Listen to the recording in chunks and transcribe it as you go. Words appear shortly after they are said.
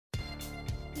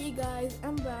Hey guys,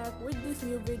 I'm back with this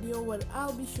new video where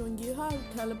I'll be showing you how to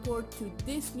teleport to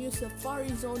this new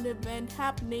Safari Zone event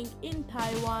happening in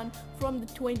Taiwan from the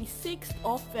 26th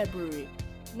of February.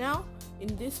 Now,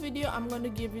 in this video, I'm going to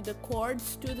give you the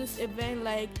codes to this event,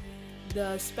 like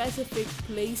the specific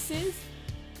places,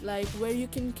 like where you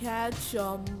can catch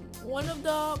one of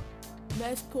the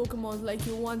best Pokemon. Like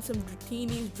you want some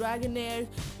Dratinis, Dragonairs,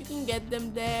 you can get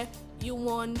them there. You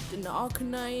want an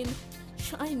Arcanine,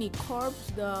 shiny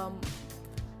corpse,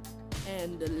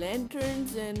 and the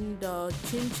lanterns and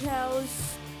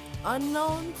chinchills,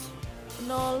 unknowns,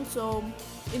 and also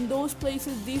in those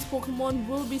places these Pokemon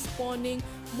will be spawning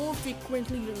more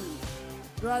frequently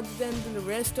rather than the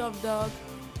rest of the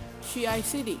Chiayi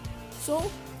city. So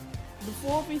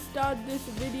before we start this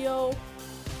video,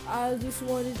 I just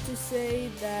wanted to say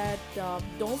that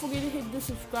don't forget to hit the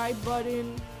subscribe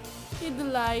button, hit the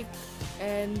like,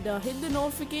 and hit the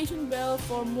notification bell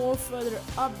for more further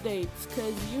updates,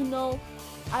 because you know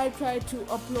I try to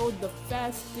upload the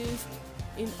fastest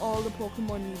in all the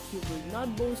Pokemon YouTubers.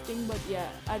 Not boasting, but yeah,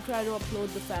 I try to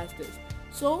upload the fastest.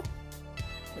 So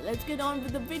let's get on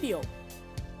with the video.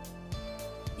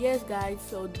 Yes guys,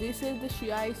 so this is the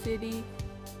Chiayi city.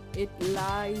 It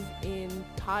lies in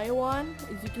Taiwan.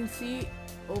 As you can see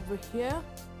over here,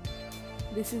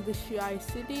 this is the Chiayi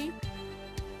city.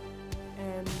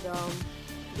 And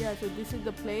yeah, so this is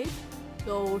the place.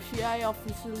 So Chiayi,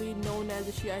 officially known as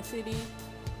the Chiayi city,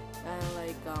 and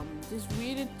like just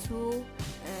read it through,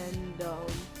 and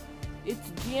it's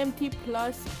GMT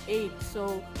 +8,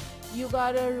 so you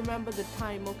gotta remember the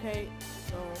time, okay?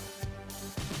 So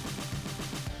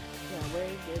yeah, where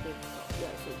did it go?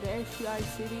 Yeah, so there's Chiayi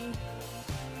city.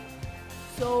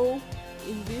 So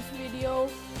in this video,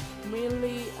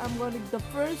 mainly the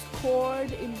first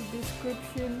chord in the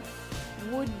description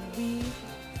would be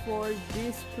for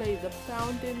this place, the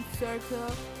fountain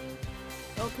circle.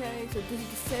 Okay, so this is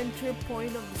the center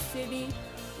point of the city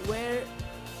where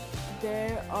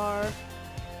there are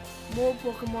more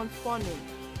Pokemon spawning.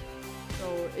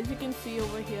 So as you can see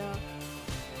over here,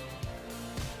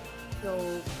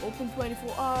 so open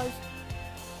 24 hours,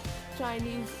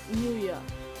 Chinese New Year.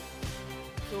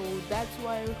 So that's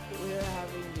why we're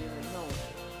having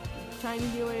the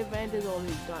Chinese New Year event is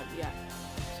already done. Yeah.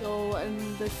 So, and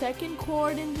the second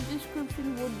chord in the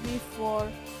description would be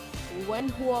for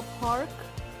Wenhua Park,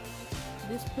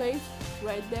 this place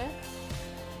right there.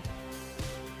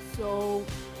 So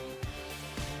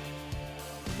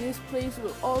this place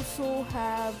will also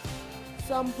have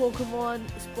some Pokemon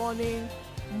spawning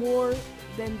more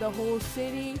than the whole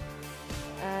city.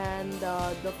 And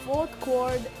the fourth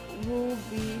chord will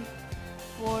be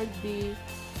for the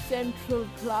Central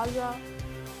Plaza.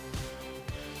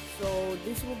 So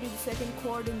this will be the second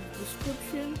chord in the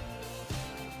description,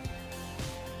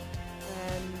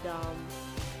 and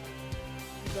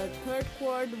the third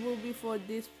chord will be for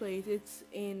this place. It's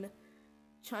in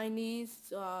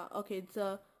Chinese. Okay, it's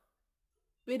a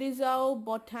Bidizao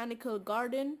Botanical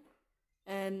Garden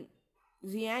and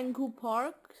Xianghu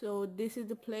Park. So this is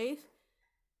the place.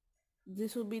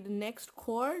 This will be the next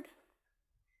chord,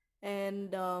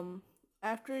 and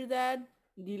after that,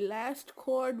 the last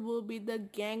chord will be the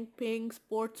Gangping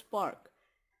Sports Park.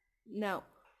 Now,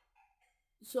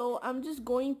 so I'm just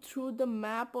going through the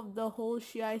map of the whole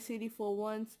Chiayi city for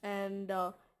once, and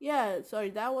yeah, sorry,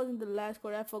 that wasn't the last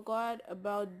chord. I forgot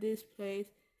about this place.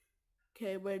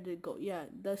 Okay, where did it go? Yeah,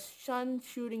 the Sun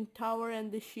Shooting Tower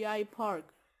and the Chiayi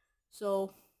Park.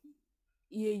 So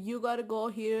you gotta go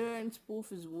here and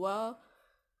spoof as well.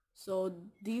 So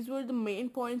these were the main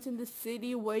points in the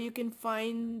city where you can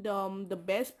find the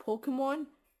best Pokemon,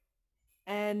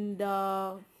 and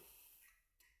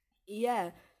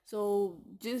yeah, so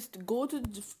just go to the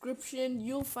description,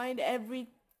 you'll find every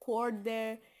chord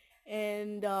there.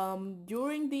 And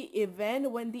during the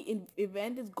event, when the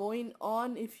event is going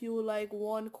on, if you like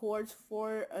want chords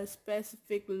for a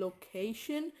specific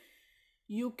location,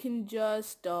 you can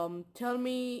just tell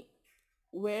me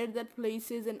where that place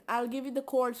is, and I'll give you the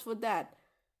chords for that.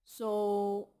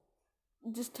 So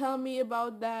just tell me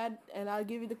about that and I'll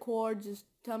give you the chords. Just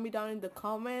tell me down in the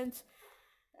comments.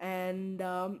 And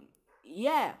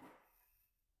yeah,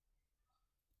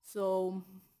 so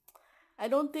I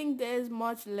don't think there's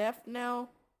much left now,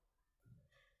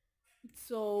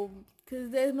 so because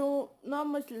there's not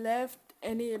much left,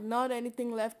 not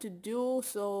anything left to do.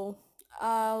 So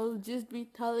I'll just be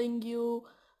telling you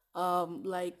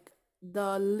like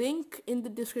the link in the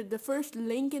description. The first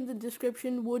link in the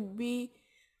description would be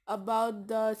about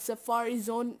the Safari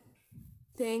Zone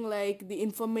thing, like the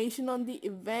information on the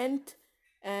event,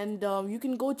 and you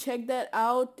can go check that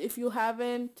out if you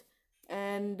haven't.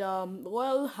 and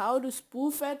well, how to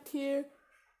spoof it here.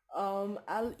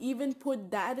 I'll even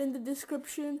put that in the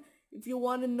description if you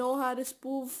want to know how to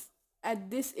spoof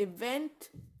at this event.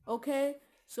 Okay,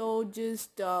 so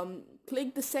just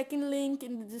click the second link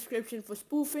in the description for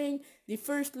spoofing, the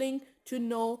first link to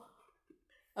know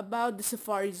about the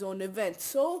Safari Zone event.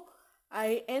 So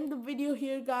I end the video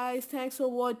here, guys. Thanks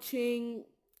for watching.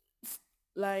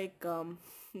 Like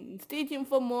stay tuned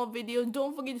for more videos.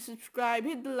 Don't forget to subscribe,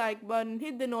 hit the like button,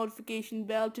 hit the notification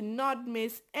bell to not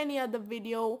miss any other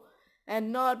video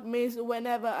and not miss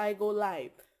whenever I go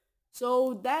live.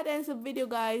 So that ends the video,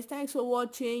 guys. Thanks for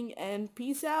watching and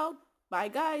peace out. Bye,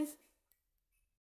 guys.